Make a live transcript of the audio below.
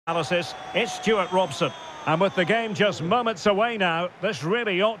Analysis, it's Stuart Robson. And with the game just moments away now, this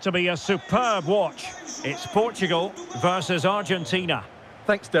really ought to be a superb watch. It's Portugal versus Argentina.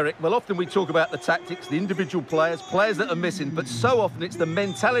 Thanks, Derek. Well, often we talk about the tactics, the individual players that are missing, but so often it's the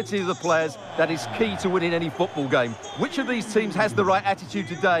mentality of the players that is key to winning any football game. Which of these teams has the right attitude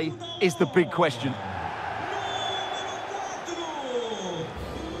today is the big question.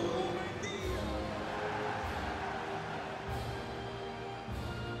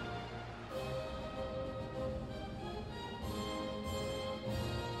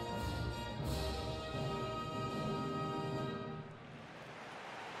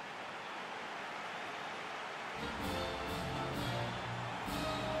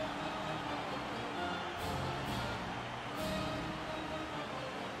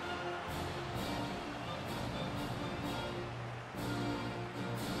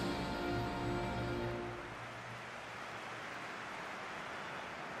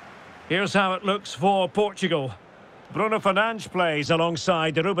 Here's how it looks for Portugal. Bruno Fernandes plays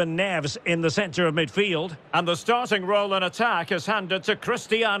alongside Ruben Neves in the centre of midfield. And the starting role in attack is handed to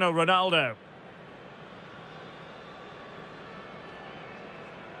Cristiano Ronaldo.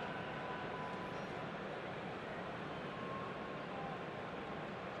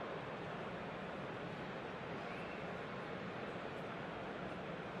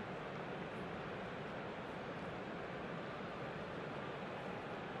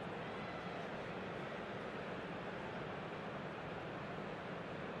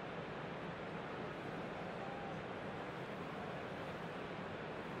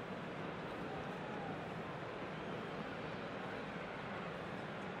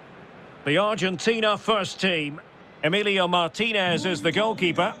 The Argentina first team. Emilio Martinez is the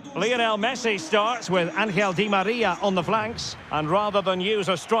goalkeeper. Lionel Messi starts with Angel Di Maria on the flanks. And rather than use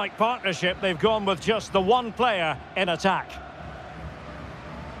a strike partnership, they've gone with just the one player in attack.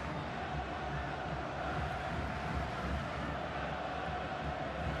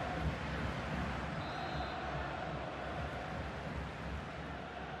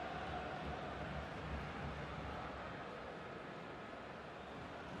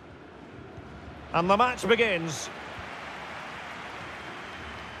 And the match begins.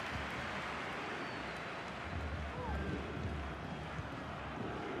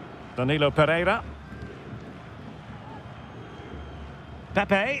 Danilo Pereira.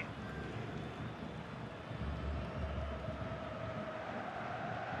 Pepe.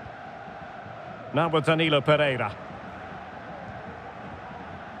 Now with Danilo Pereira.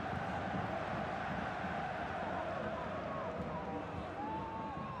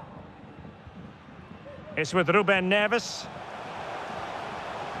 It's with Ruben Neves.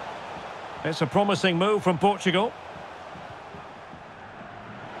 It's a promising move from Portugal.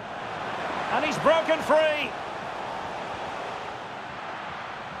 And he's broken free.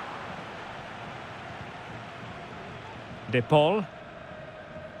 De Paul.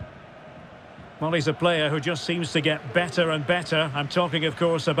 Well, he's a player who just seems to get better and better. I'm talking, of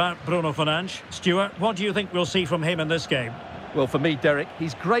course, about Bruno Fernandes. Stuart, what do you think we'll see from him in this game? Well, for me, Derek,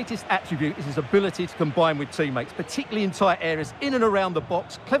 his greatest attribute is his ability to combine with teammates, particularly in tight areas, in and around the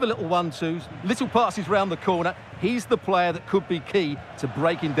box, clever little 1-2s, little passes round the corner. He's the player that could be key to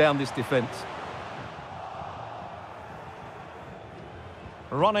breaking down this defence.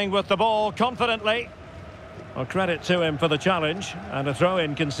 Running with the ball confidently. Well, credit to him for the challenge, and a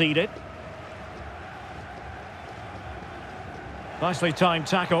throw-in conceded. Nicely timed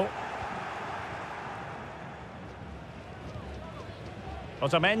tackle.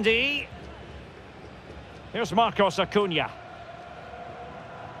 Otamendi. Here's Marcos Acuna.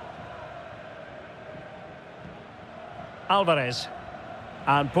 Alvarez.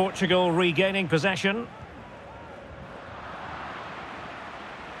 And Portugal regaining possession.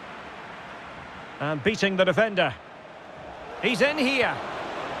 And beating the defender. He's in here.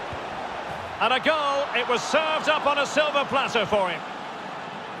 And a goal. It was served up on a silver platter for him.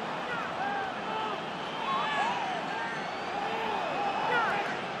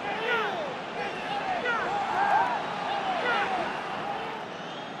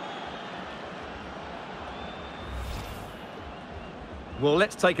 Well,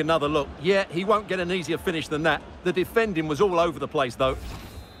 let's take another look. Yeah, he won't get an easier finish than that. The defending was all over the place, though.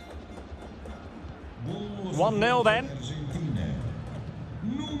 1-0 then.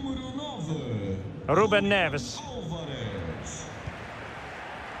 Ruben Neves.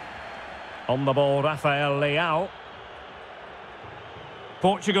 On the ball, Rafael Leao.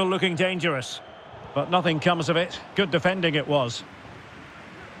 Portugal looking dangerous, but nothing comes of it. Good defending it was.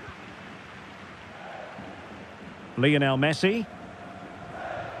 Lionel Messi.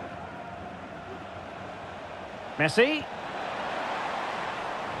 Messi.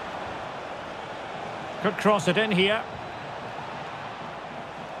 Could cross it in here.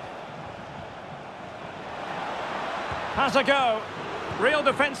 Has a go. Real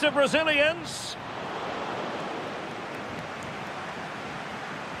defensive resilience.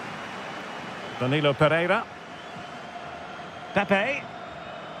 Danilo Pereira. Pepe.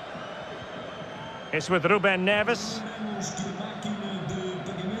 It's with Ruben Neves.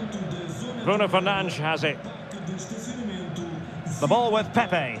 Bruno Fernandes has it. The ball with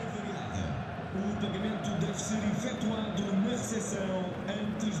Pepe.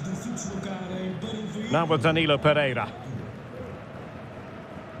 Now with Danilo Pereira.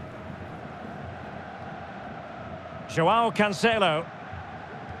 João Cancelo.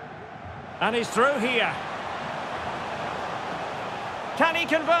 And he's through here. Can he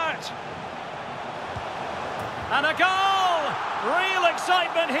convert? And a goal! Real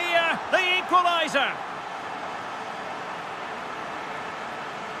excitement here, the equaliser.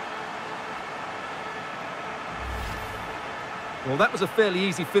 Well, that was a fairly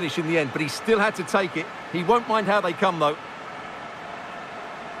easy finish in the end, but he still had to take it. He won't mind how they come, though.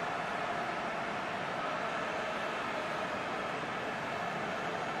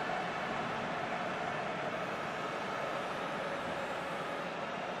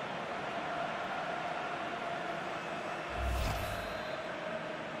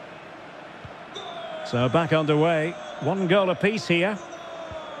 So back underway. One goal apiece here.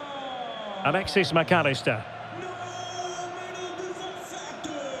 Alexis McAllister.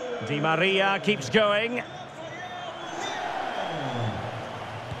 Di Maria keeps going.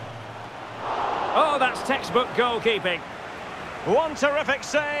 Oh, that's textbook goalkeeping. One terrific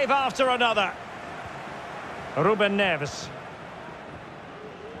save after another. Ruben Neves.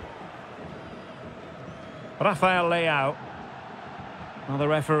 Rafael Leao. Well, the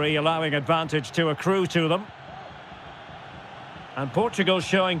referee allowing advantage to accrue to them. And Portugal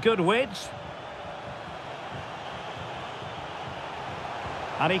showing good width.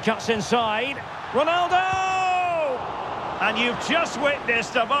 And he cuts inside. Ronaldo! And you've just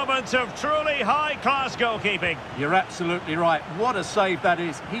witnessed a moment of truly high-class goalkeeping. You're absolutely right. What a save that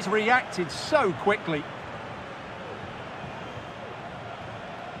is. He's reacted so quickly.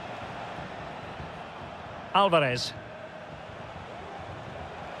 Alvarez.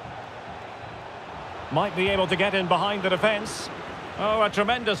 Might be able to get in behind the defence. Oh, a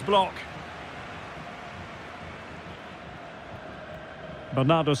tremendous block.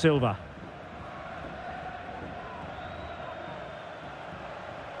 Bernardo Silva.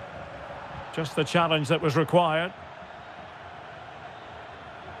 Just the challenge that was required.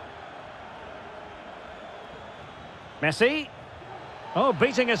 Messi. Oh,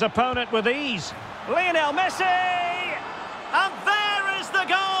 beating his opponent with ease. Lionel Messi! And there is the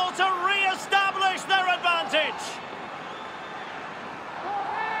goal to re-establish their advantage.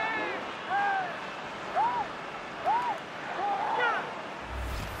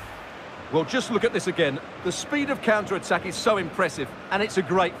 Well, just look at this again. The speed of counter-attack is so impressive, and it's a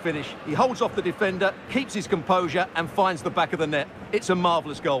great finish. He holds off the defender, keeps his composure, and finds the back of the net. It's a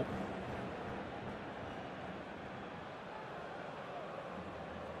marvellous goal.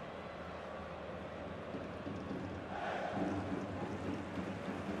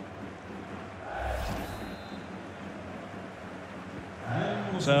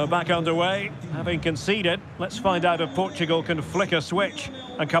 So back underway, having conceded. Let's find out if Portugal can flick a switch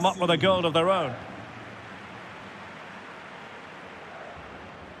and come up with a goal of their own.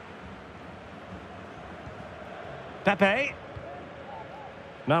 Pepe.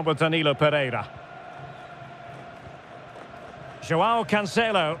 Now with Danilo Pereira. João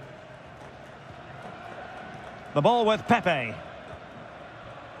Cancelo. The ball with Pepe.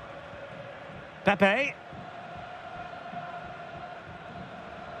 Pepe.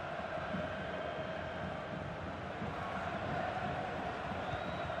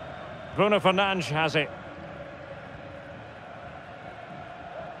 Bruno Fernandes has it.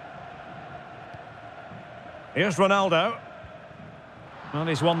 Here's Ronaldo. Well,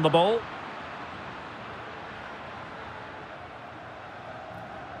 he's won the ball.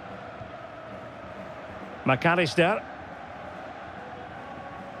 McAllister.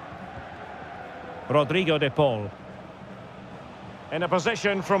 Rodrigo de Paul. In a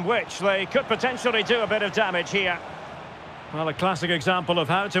position from which they could potentially do a bit of damage here. Well, a classic example of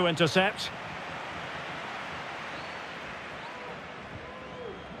how to intercept.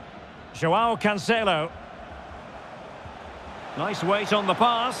 João Cancelo. Nice weight on the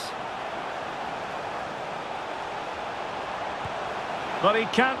pass. But he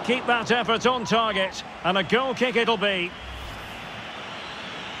can't keep that effort on target. And a goal kick it'll be.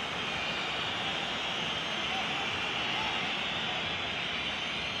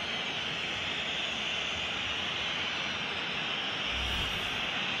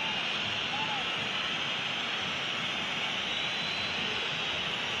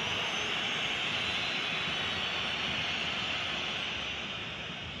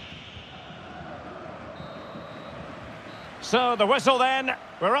 So the whistle then.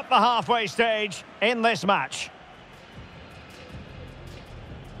 We're up the halfway stage in this match.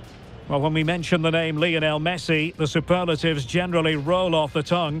 Well, when we mention the name Lionel Messi, the superlatives generally roll off the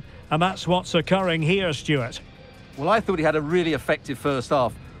tongue, and that's what's occurring here, Stuart. Well, I thought he had a really effective first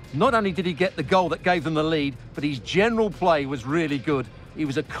half. Not only did he get the goal that gave them the lead, but his general play was really good. He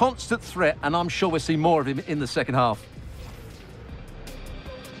was a constant threat, and I'm sure we'll see more of him in the second half.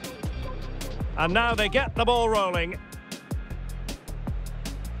 And now they get the ball rolling.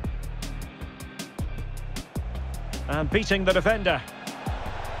 And beating the defender.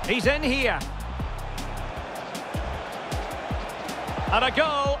 He's in here. And a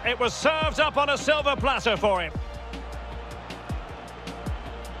goal. It was served up on a silver platter for him.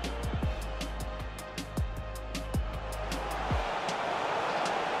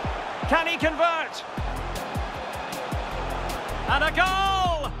 Can he convert? And a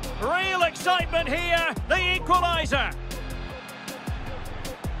goal! Real excitement here. The equaliser.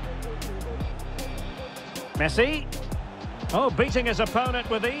 Messi. Oh, beating his opponent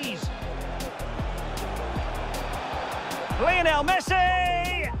with ease. Lionel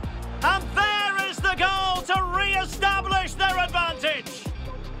Messi! And there is the goal to re-establish their advantage.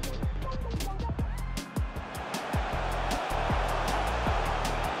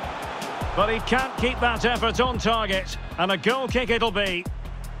 But he can't keep that effort on target. And a goal kick it'll be.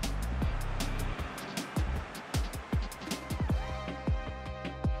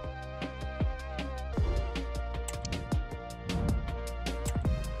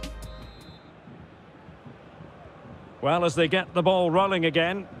 Well, as they get the ball rolling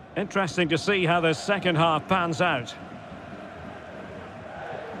again, interesting to see how the second half pans out.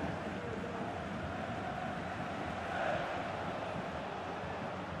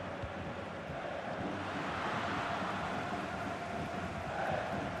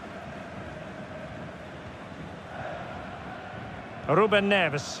 Ruben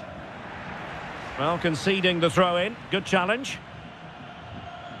Neves. Well, conceding the throw-in. Good challenge.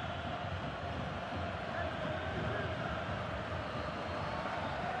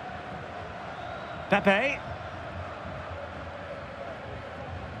 Pepe.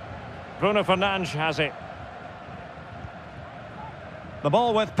 Bruno Fernandes has it. The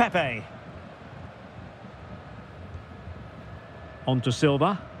ball with Pepe. On to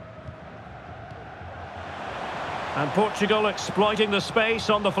Silva. And Portugal exploiting the space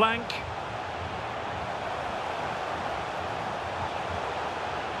on the flank.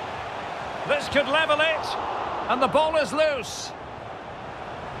 This could level it. And the ball is loose.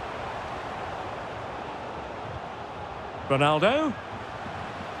 Ronaldo.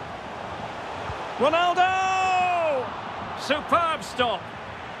 Ronaldo! Superb stop.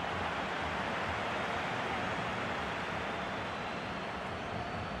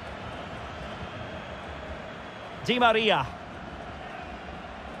 Di Maria.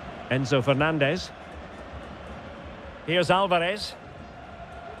 Enzo Fernandez. Here's Alvarez.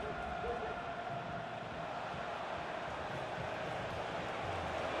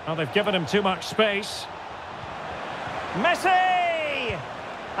 Oh, they've given him too much space. Messi!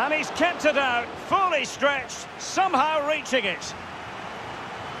 And he's kept it out, fully stretched, somehow reaching it.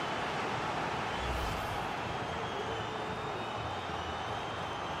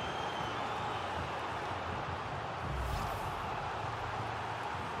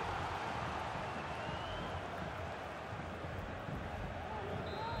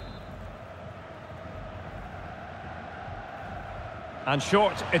 And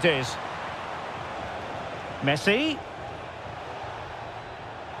short it is. Messi.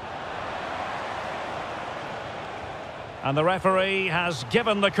 And the referee has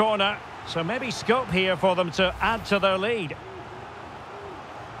given the corner, so maybe scope here for them to add to their lead.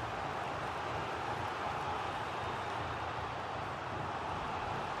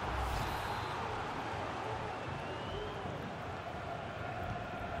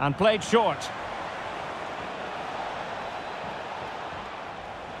 And played short.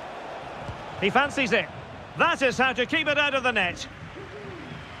 He fancies it. That is how to keep it out of the net.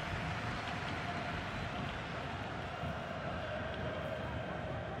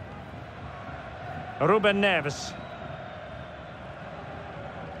 Ruben Neves.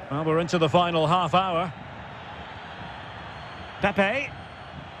 Well, we're into the final half hour. Pepe.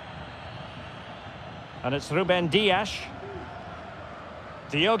 And it's Ruben Dias.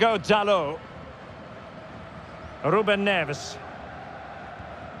 Diogo Dalot. Ruben Neves.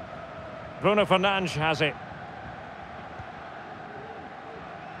 Bruno Fernandes has it.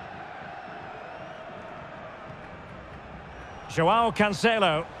 João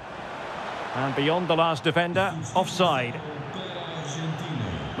Cancelo. And beyond the last defender, offside.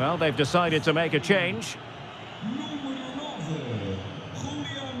 Well, they've decided to make a change.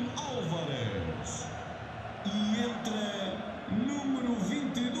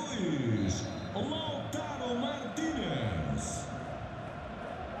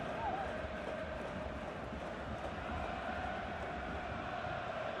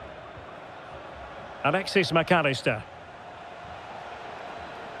 Alexis McAllister.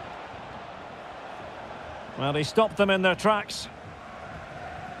 Well, he stopped them in their tracks.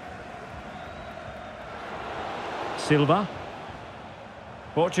 Silva.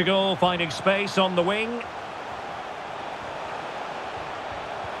 Portugal finding space on the wing.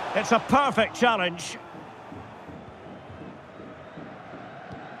 It's a perfect challenge.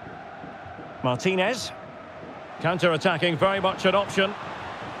 Martinez. Counter-attacking, very much an option.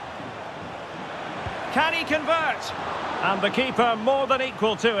 Can he convert? And the keeper more than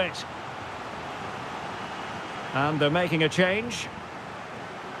equal to it. And they're making a change.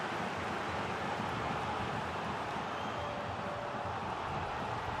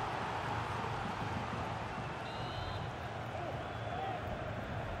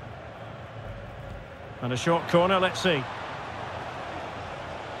 And a short corner, let's see.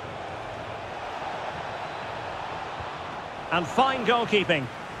 And fine goalkeeping.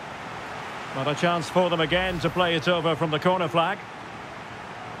 Not a chance for them again to play it over from the corner flag.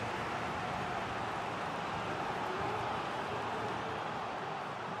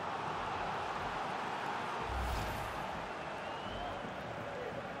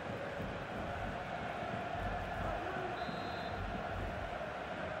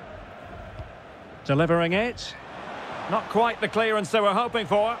 Delivering it. Not quite the clearance they were hoping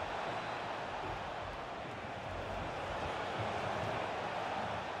for.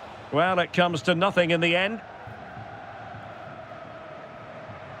 Well, it comes to nothing in the end.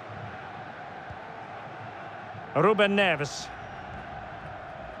 Ruben Neves.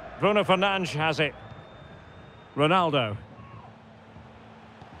 Bruno Fernandes has it. Ronaldo.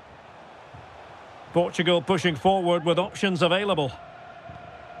 Portugal pushing forward with options available.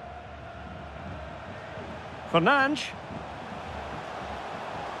 Fernandes.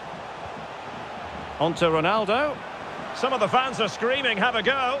 On to Ronaldo. Some of the fans are screaming, have a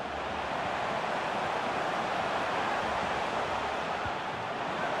go.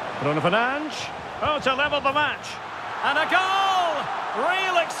 Bruno Fernandes. Oh, to level the match. And a goal!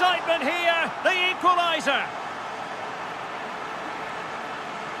 Real excitement here. The equaliser.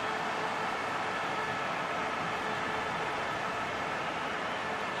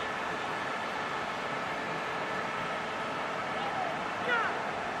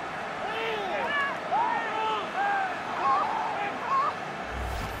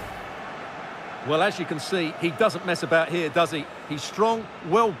 Well, as you can see, he doesn't mess about here, does he? He's strong,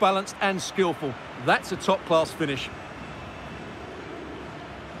 well-balanced and skillful. That's a top-class finish.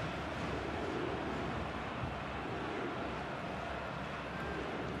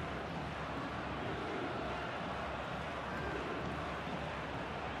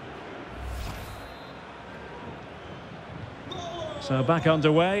 So back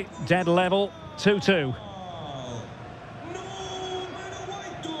underway, dead level, 2-2.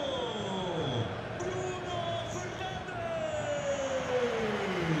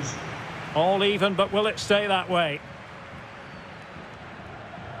 All even, but will it stay that way?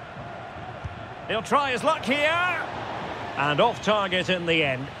 He'll try his luck here. And off target in the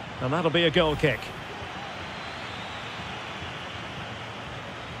end. And that'll be a goal kick.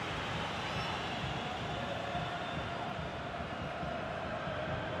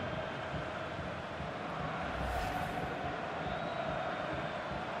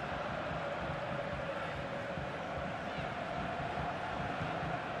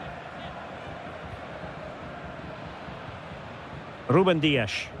 Ruben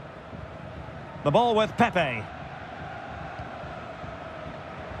Dias. The ball with Pepe.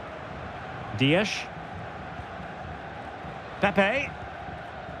 Dias. Pepe.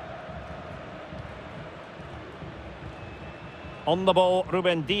 On the ball,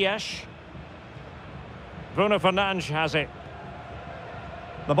 Ruben Dias. Bruno Fernandes has it.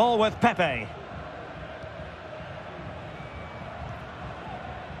 The ball with Pepe.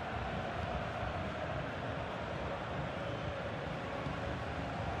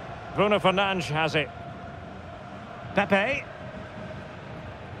 Bruno Fernandes has it. Pepe.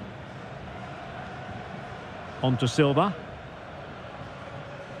 On to Silva.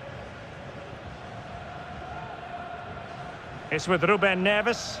 It's with Ruben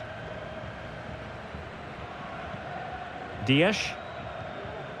Neves. Dias.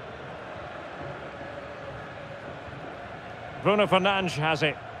 Bruno Fernandes has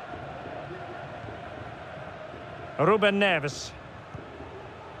it. Ruben Neves.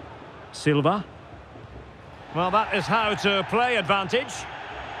 Silva. Well, that is how to play advantage.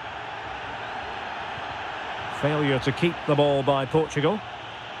 Failure to keep the ball by Portugal.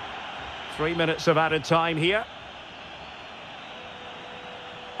 3 minutes of added time here.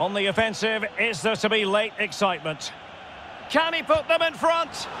 On the offensive, is there to be late excitement? Can he put them in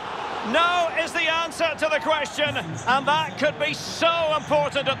front? No is the answer to the question, and that could be so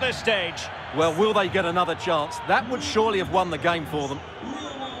important at this stage. Well, will they get another chance? That would surely have won the game for them.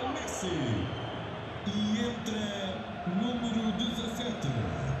 Lionel Messi. E entra número 17,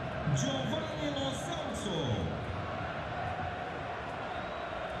 Giovanni Lo Celso.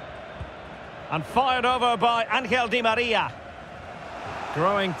 And fired over by Angel Di Maria.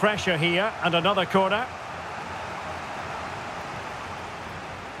 Growing pressure here, and another corner.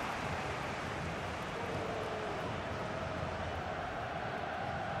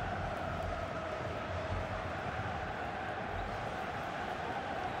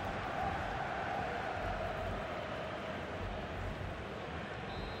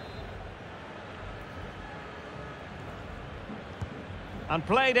 And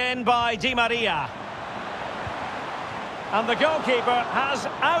played in by Di Maria. And the goalkeeper has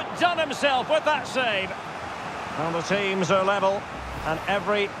outdone himself with that save. And the teams are level, and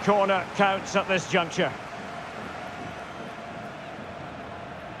every corner counts at this juncture.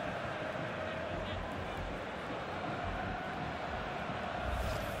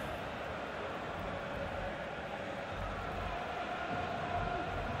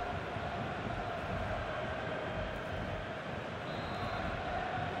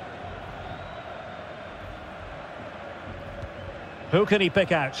 Who can he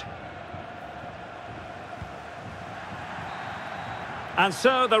pick out? And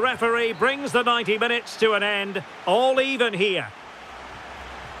so the referee brings the 90 minutes to an end, all even here.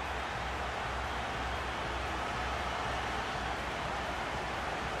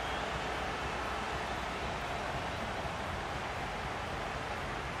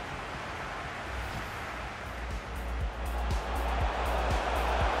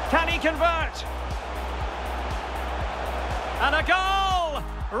 Can he convert? And a goal!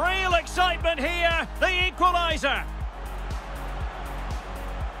 Real excitement here, the equaliser.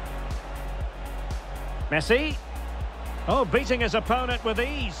 Messi. Oh, beating his opponent with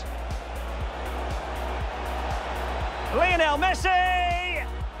ease. Lionel Messi!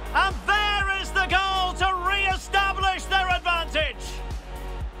 And there is the goal to re-establish their advantage.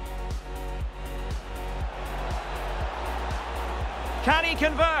 Can he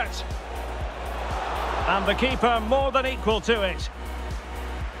convert? And the keeper more than equal to it.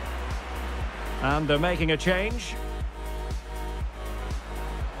 And they're making a change.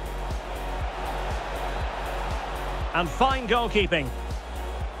 And fine goalkeeping.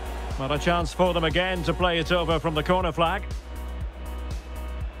 Not a chance for them again to play it over from the corner flag.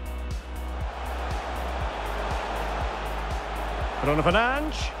 Bruno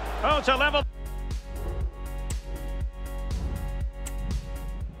Fernandes. Oh, to level.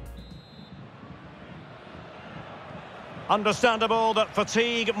 Understandable that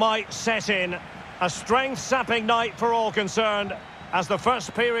fatigue might set in. A strength-sapping night for all concerned as the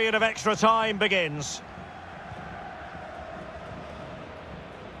first period of extra time begins.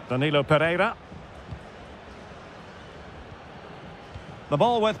 Danilo Pereira. The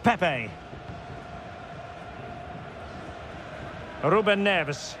ball with Pepe. Ruben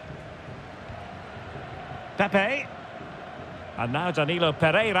Neves. Pepe. And now Danilo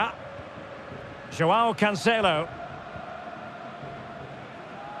Pereira. João Cancelo.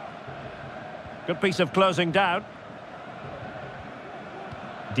 Good piece of closing down.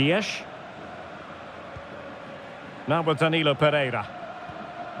 Dias. Now with Danilo Pereira.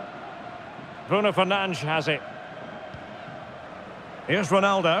 Bruno Fernandes has it. Here's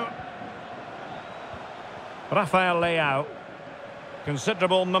Ronaldo. Rafael Leao.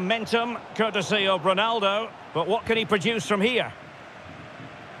 Considerable momentum, courtesy of Ronaldo. But what can he produce from here?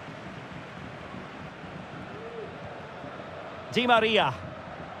 Di Maria.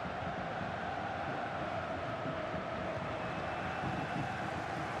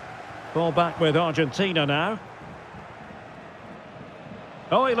 Ball back with Argentina now.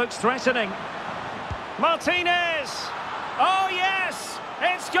 Oh, he looks threatening. Martinez! Oh, yes!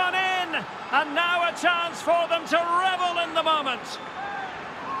 It's gone in! And now a chance for them to revel in the moment.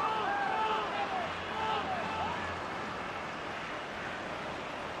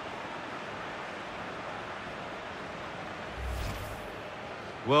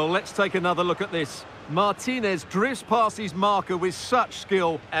 Well, let's take another look at this. Martinez drifts past his marker with such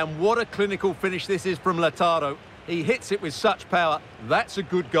skill, and what a clinical finish this is from Lautaro. He hits it with such power. That's a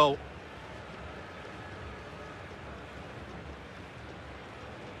good goal.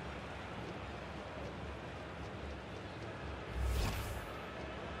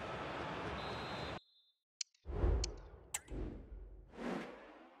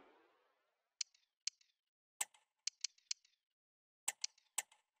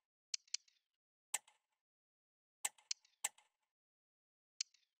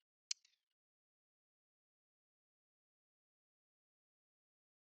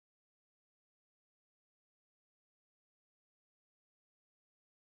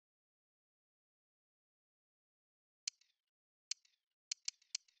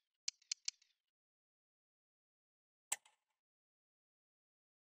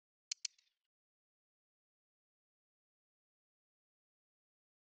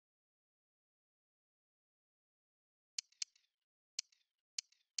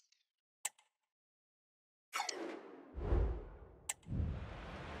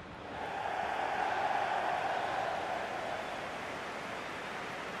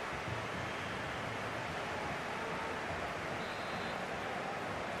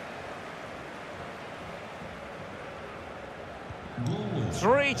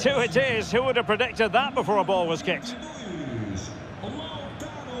 3-2 it is. Who would have predicted that before a ball was kicked?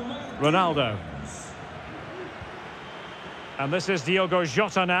 Ronaldo. And this is Diogo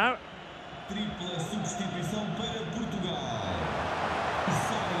Jota now. Tripla substituição para Portugal.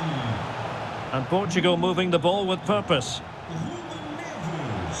 And Portugal moving the ball with purpose.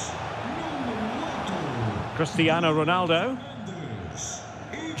 Cristiano Ronaldo.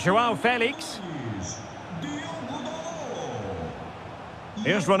 João Felix.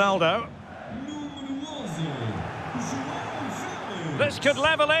 Here's Ronaldo. This could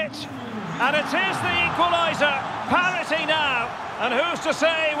level it. And it is the equaliser. Parity now. And who's to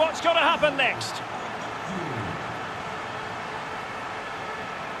say what's going to happen next?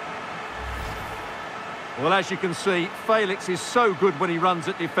 Well, as you can see, Felix is so good when he runs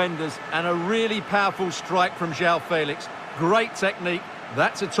at defenders, and a really powerful strike from João Felix. Great technique.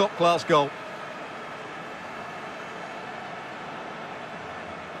 That's a top-class goal.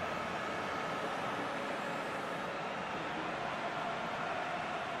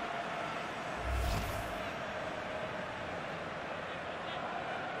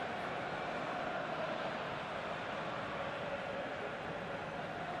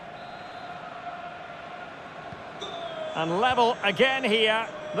 And level again here.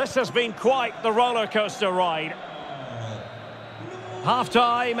 This has been quite the roller coaster ride.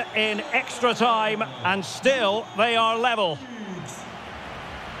 Half-time in extra time, and still they are level.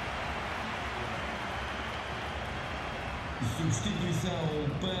 Substituição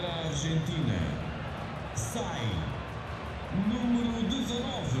para a Argentina. Sai. Número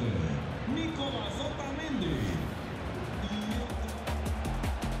 19. Nicolás Otamendi.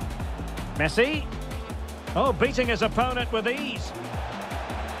 Messi. Oh, beating his opponent with ease.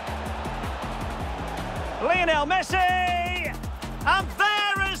 Lionel Messi! And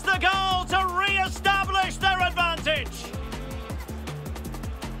there is the goal to re-establish their advantage.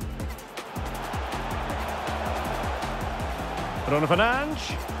 Bruno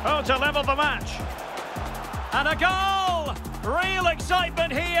Fernandes. Oh, to level the match. And a goal! Real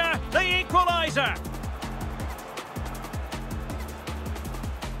excitement here, the equaliser.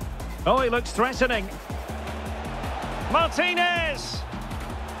 Oh, he looks threatening. Martinez!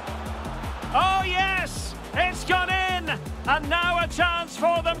 Oh, yes! It's gone in! And now a chance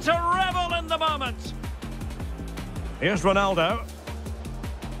for them to revel in the moment. Here's Ronaldo.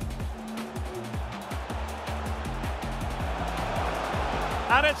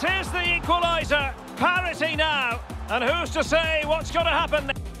 And it is the equaliser. Parity now. And who's to say what's going to happen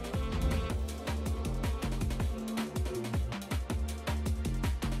next?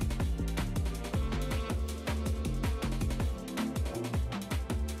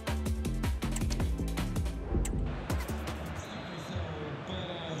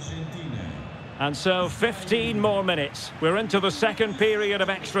 And so 15 more minutes. We're into the second period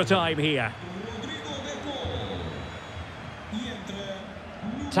of extra time here.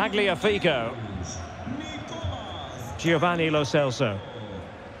 Tagliafico. Giovanni Lo Celso.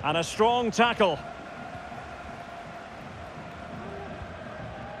 And a strong tackle.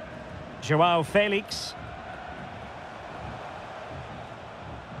 João Felix.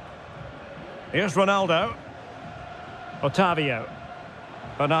 Here's Ronaldo. Otavio.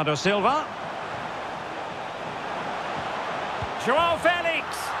 Bernardo Silva. João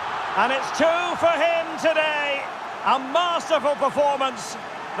Felix, and it's 2 for him today. A masterful performance.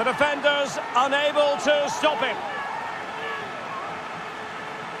 The defenders unable to stop him.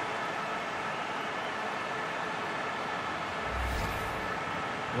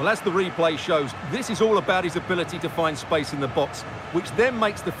 Well, as the replay shows, this is all about his ability to find space in the box, which then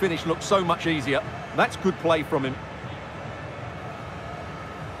makes the finish look so much easier. That's good play from him.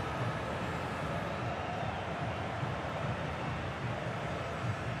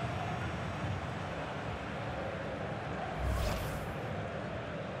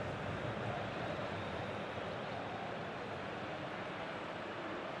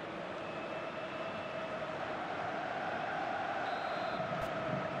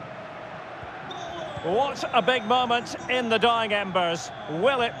 What a big moment in the dying embers.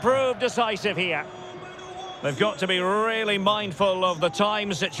 Will it prove decisive here? They've got to be really mindful of the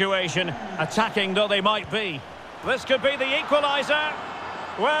time situation, attacking though they might be. This could be the equaliser.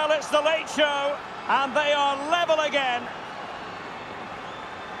 Well, it's the late show, and they are level again.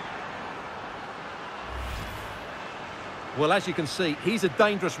 Well, as you can see, he's a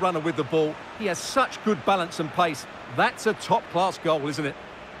dangerous runner with the ball. He has such good balance and pace. That's a top-class goal, isn't it?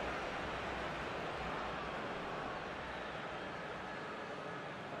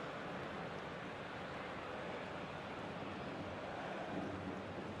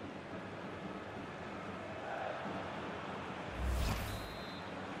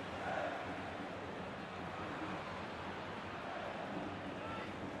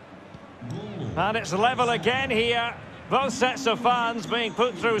 And it's level again here. Both sets of fans being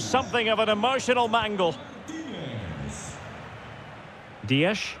put through something of an emotional mangle.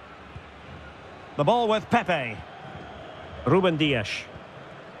 Dias. The ball with Pepe. Ruben Dias.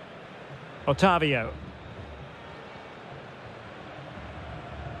 Otavio.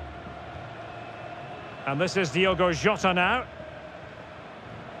 And this is Diogo Jota now.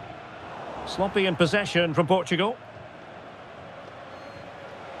 Sloppy in possession from Portugal.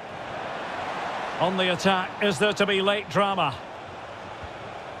 On the attack, is there to be late drama?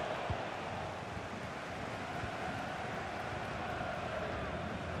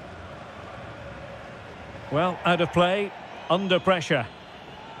 Well, out of play, under pressure.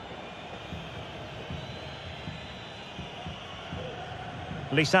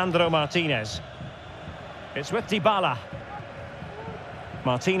 Lisandro Martinez. It's with Dybala.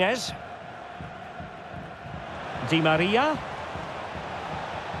 Martinez. Di Maria.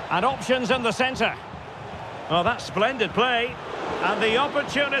 And options in the centre. Well, that's splendid play. And the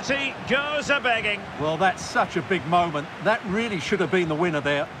opportunity goes a-begging. Well, that's such a big moment. That really should have been the winner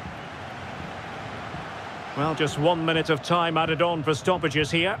there. Well, just 1 minute of time added on for stoppages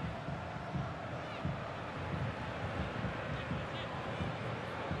here.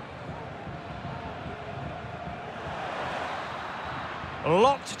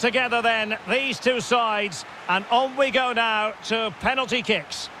 Locked together then, these two sides. And on we go now to penalty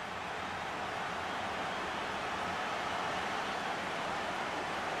kicks.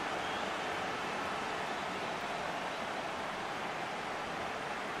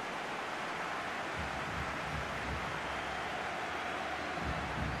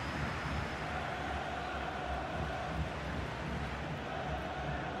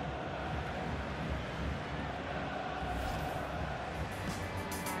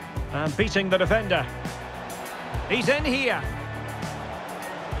 And beating the defender. He's in here.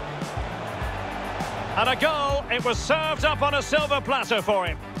 And a goal. It was served up on a silver platter for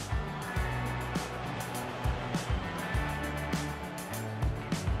him.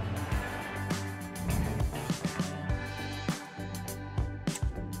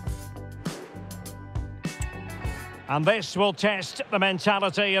 And this will test the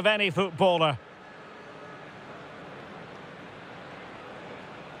mentality of any footballer.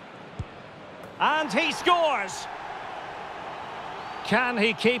 And he scores! Can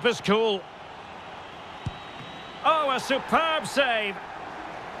he keep his cool? Oh, a superb save!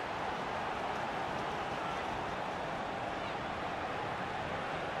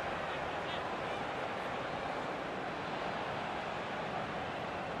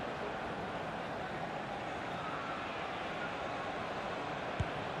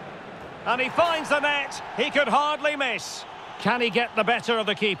 And he finds the net. He could hardly miss. Can he get the better of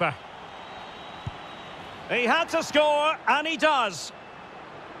the keeper? He had to score, and he does.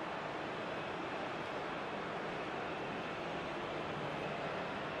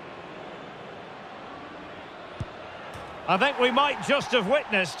 I think we might just have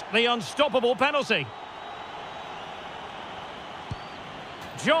witnessed the unstoppable penalty.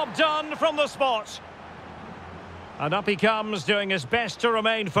 Job done from the spot. And up he comes, doing his best to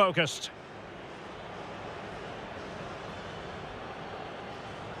remain focused.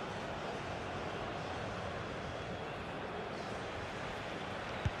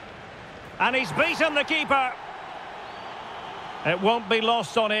 And he's beaten the keeper. It won't be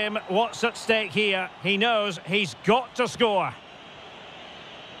lost on him what's at stake here. He knows he's got to score.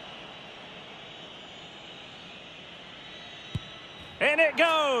 In it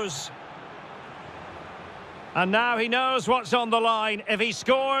goes. And now he knows what's on the line. If he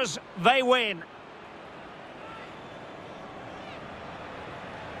scores, they win.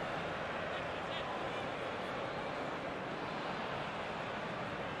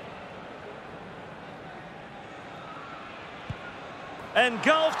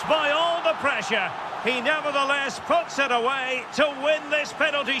 Engulfed by all the pressure, he nevertheless puts it away to win this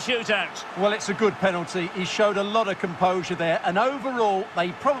penalty shootout. Well, it's a good penalty. He showed a lot of composure there, and overall,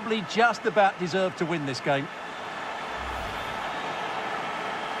 they probably just about deserved to win this game.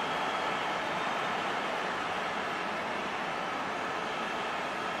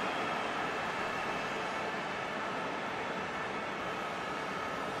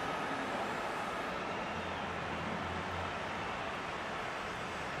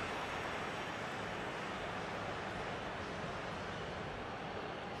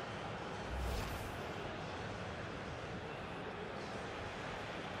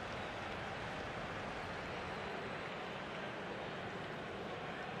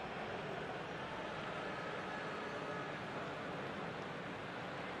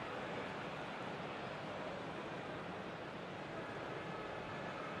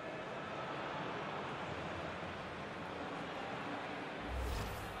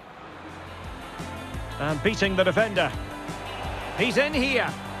 And beating the defender. He's in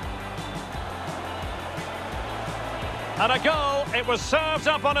here. And a goal. It was served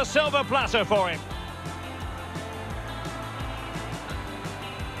up on a silver platter for him.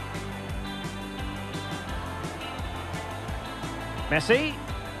 Messi.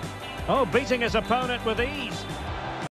 Oh, beating his opponent with ease.